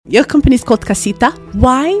Your company is called Casita.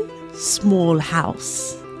 Why small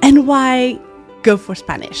house? And why go for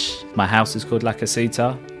Spanish? My house is called La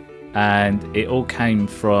Casita, and it all came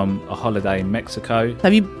from a holiday in Mexico.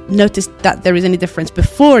 Have you noticed that there is any difference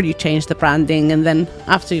before you change the branding and then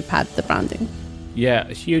after you've had the branding? Yeah,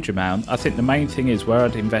 a huge amount. I think the main thing is where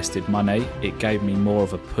I'd invested money, it gave me more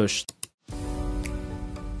of a push.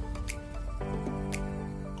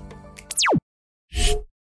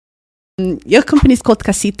 Your company is called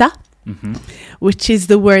Casita, which is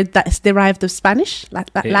the word that's derived of Spanish,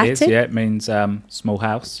 Latin. It is, yeah, it means small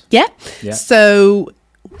house. Yeah? Yeah. So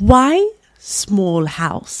why small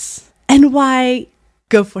house? And why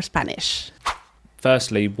go for Spanish?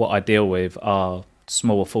 Firstly, what I deal with are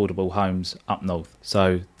small affordable homes up north.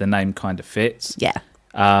 So the name kind of fits. Yeah.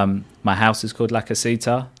 My house is called La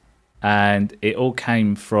Casita, and it all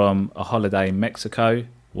came from a holiday in Mexico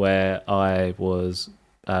where I was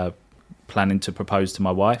planning to propose to my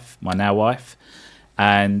wife, my now wife.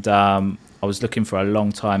 And I was looking for a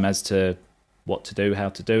long time as to what to do, how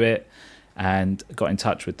to do it, and got in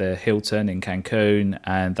touch with the Hilton in Cancun,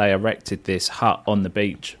 and they erected this hut on the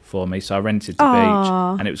beach for me. So I rented the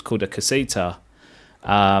beach, and it was called a casita.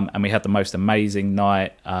 And we had the most amazing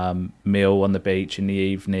night, meal on the beach in the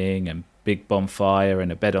evening, and big bonfire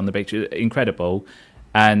and a bed on the beach. It was incredible.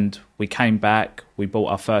 And we came back, we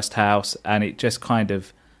bought our first house, and it just kind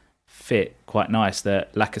of fit quite nice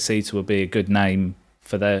that La Casita would be a good name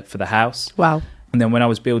for the house. Wow. And then when I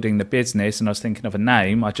was building the business and I was thinking of a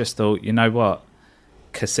name, I just thought, you know what,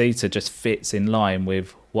 Casita just fits in line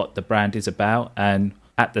with what the brand is about. And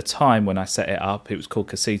at the time when I set it up, it was called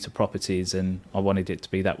Casita Properties, and I wanted it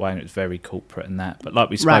to be that way, and it was very corporate and that. But like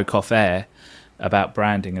we spoke off air about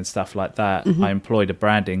branding and stuff like that, I employed a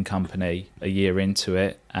branding company a year into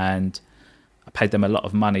it, and I paid them a lot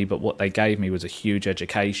of money, but what they gave me was a huge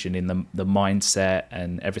education in the mindset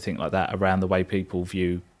and everything like that around the way people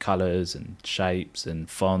view colours and shapes and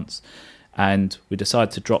fonts. And we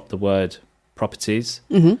decided to drop the word properties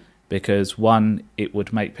because, one, it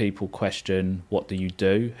would make people question, what do you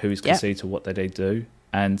do? Who is Casita? What do they do?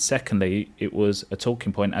 And secondly, it was a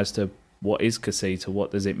talking point as to what is Casita?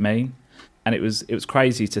 What does it mean? And it was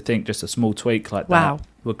crazy to think just a small tweak like that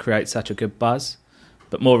would create such a good buzz.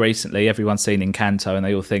 But more recently, everyone's seen Encanto, and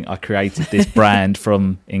they all think I created this brand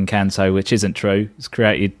from Encanto, which isn't true. It's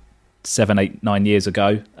created 7, 8, 9 years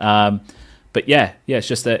ago. But yeah, it's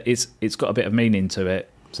just that it's got a bit of meaning to it.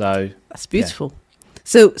 So that's beautiful.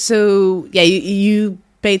 Yeah. So you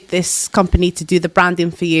paid this company to do the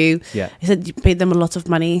branding for you. Yeah. You said you paid them a lot of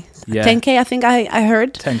money. Yeah. 10K, I think I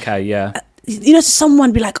heard. 10K, yeah.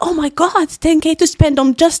 Someone be like, oh my God, 10K to spend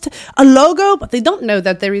on just a logo, but they don't know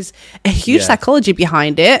that there is a huge psychology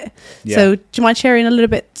behind it. Yeah. So do you mind sharing a little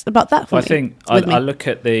bit about that for me? I think I look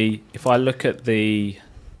at if I look at the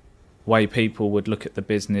way people would look at the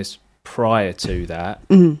business prior to that,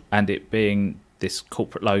 and it being this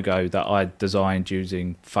corporate logo that I designed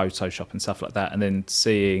using Photoshop and stuff like that, and then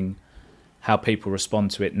seeing how people respond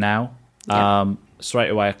to it now, straight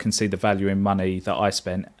away I can see the value in money that I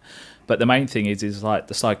spent. But the main thing is like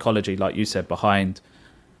the psychology, like you said, behind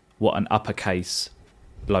what an uppercase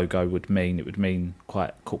logo would mean. It would mean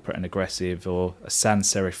quite corporate and aggressive, or a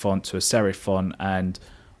sans serif font to a serif font, and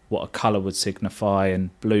what a colour would signify, and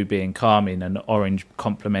blue being calming and orange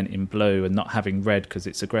complementing blue, and not having red because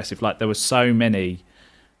it's aggressive. Like, there were so many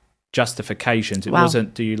justifications. It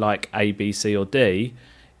wasn't, do you like A, B, C or D?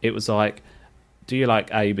 It was like, do you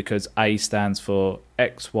like A because A stands for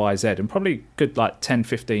X, Y, Z, and probably good like 10,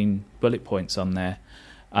 15 bullet points on there.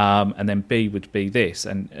 And then B would be this.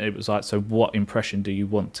 And it was like, so what impression do you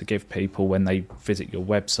want to give people when they visit your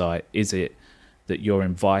website? Is it that you're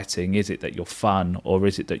inviting? Is it that you're fun? Or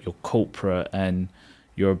is it that you're corporate and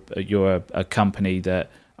you're a company that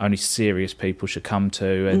only serious people should come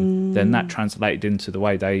to? And then that translated into the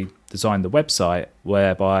way they designed the website,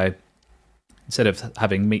 whereby instead of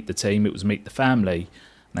having meet the team, it was meet the family.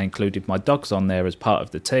 And they included my dogs on there as part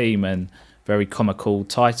of the team, and very comical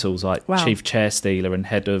titles like Chief Chair Stealer and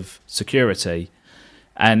Head of Security.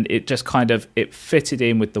 And it just it fitted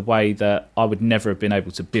in with the way that I would never have been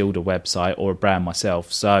able to build a website or a brand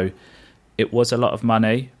myself. So it was a lot of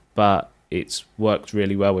money, but it's worked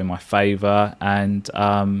really well in my favour. And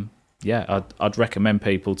I'd recommend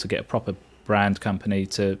people to get a proper brand company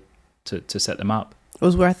to set them up. It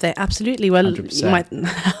was worth it, absolutely. Well,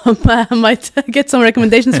 100%. I might get some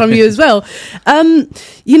recommendations from you as well.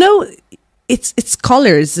 It's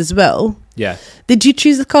colours as well. Yeah. Did you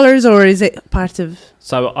choose the colours, or is it part of?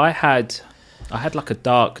 So I had like a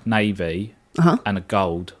dark navy and a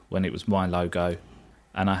gold when it was my logo,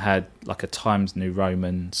 and I had like a Times New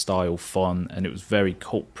Roman style font, and it was very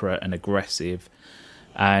corporate and aggressive.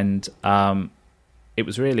 And it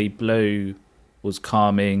was really blue was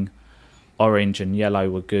calming, orange and yellow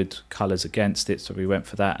were good colours against it, so we went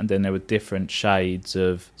for that. And then there were different shades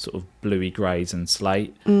of sort of bluey greys and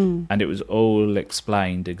slate, and it was all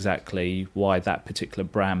explained exactly why that particular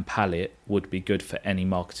brand palette would be good for any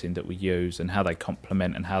marketing that we use, and how they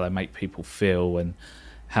complement and how they make people feel, and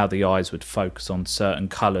how the eyes would focus on certain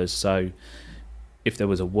colours. So if there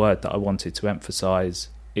was a word that I wanted to emphasise,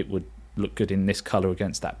 it would look good in this colour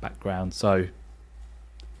against that background. So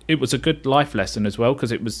it was a good life lesson as well,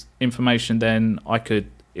 because it was information then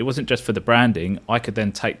it wasn't just for the branding, I could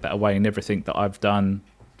then take that away in everything that I've done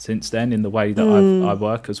since then, in the way that I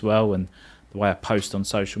work as well, and the way I post on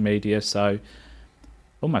social media. So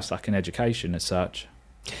almost like an education as such.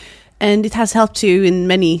 And it has helped you in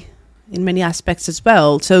many aspects as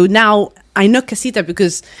well. So now I know Casita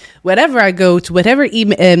because wherever I go to, whatever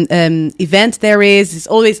event there is, it's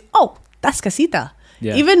always, oh, that's Casita.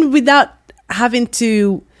 Yeah. Even without having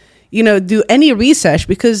to, do any research,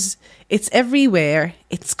 because it's everywhere.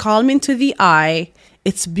 It's calming to the eye.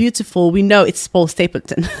 It's beautiful. We know it's Paul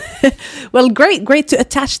Stapleton. Well, great to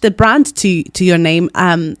attach the brand to your name.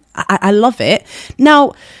 I love it.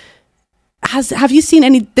 Now, have you seen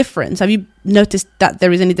any difference? Have you noticed that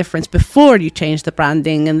there is any difference before you changed the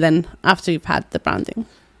branding and then after you've had the branding?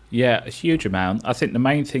 Yeah, a huge amount. I think the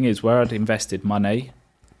main thing is where I'd invested money,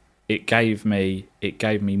 it gave me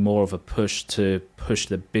more of a push to push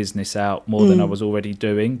the business out more than I was already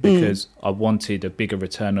doing, because I wanted a bigger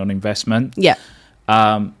return on investment. Yeah.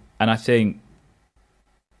 And I think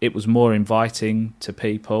it was more inviting to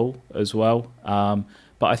people as well.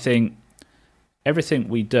 But I think everything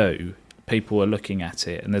we do, people are looking at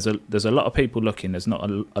it, and there's a lot of people looking. There's not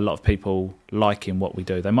a lot of people liking what we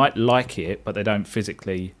do. They might like it, but they don't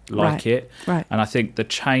physically like it. Right. And I think the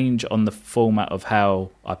change on the format of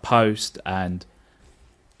how I post, and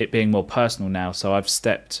it being more personal now, so I've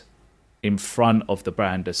stepped in front of the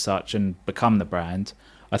brand as such and become the brand.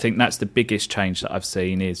 I think that's the biggest change that I've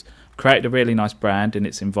seen, is create a really nice brand and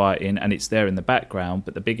it's inviting and it's there in the background.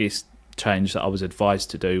 But the biggest change that I was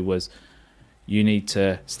advised to do was, you need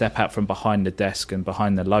to step out from behind the desk and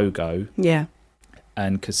behind the logo. Yeah.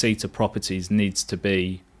 And Casita Properties needs to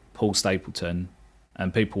be Paul Stapleton,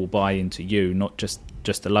 and people will buy into you, not just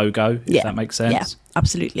the logo, if that makes sense. Yeah,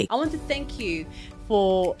 absolutely. I want to thank you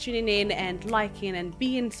for tuning in and liking and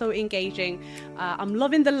being so engaging. I'm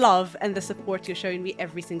loving the love and the support you're showing me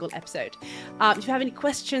every single episode. If you have any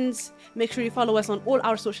questions, make sure you follow us on all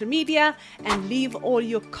our social media and leave all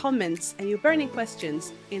your comments and your burning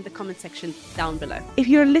questions in the comment section down below. If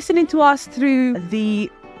you're listening to us through the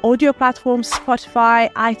audio platforms,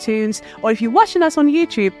 Spotify, iTunes, or if you're watching us on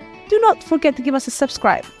YouTube, do not forget to give us a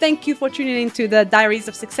subscribe. Thank you for tuning in to the Diaries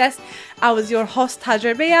of Success. I was your host,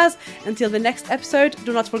 Hajar Beyaz. Until the next episode,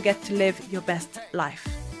 do not forget to live your best life.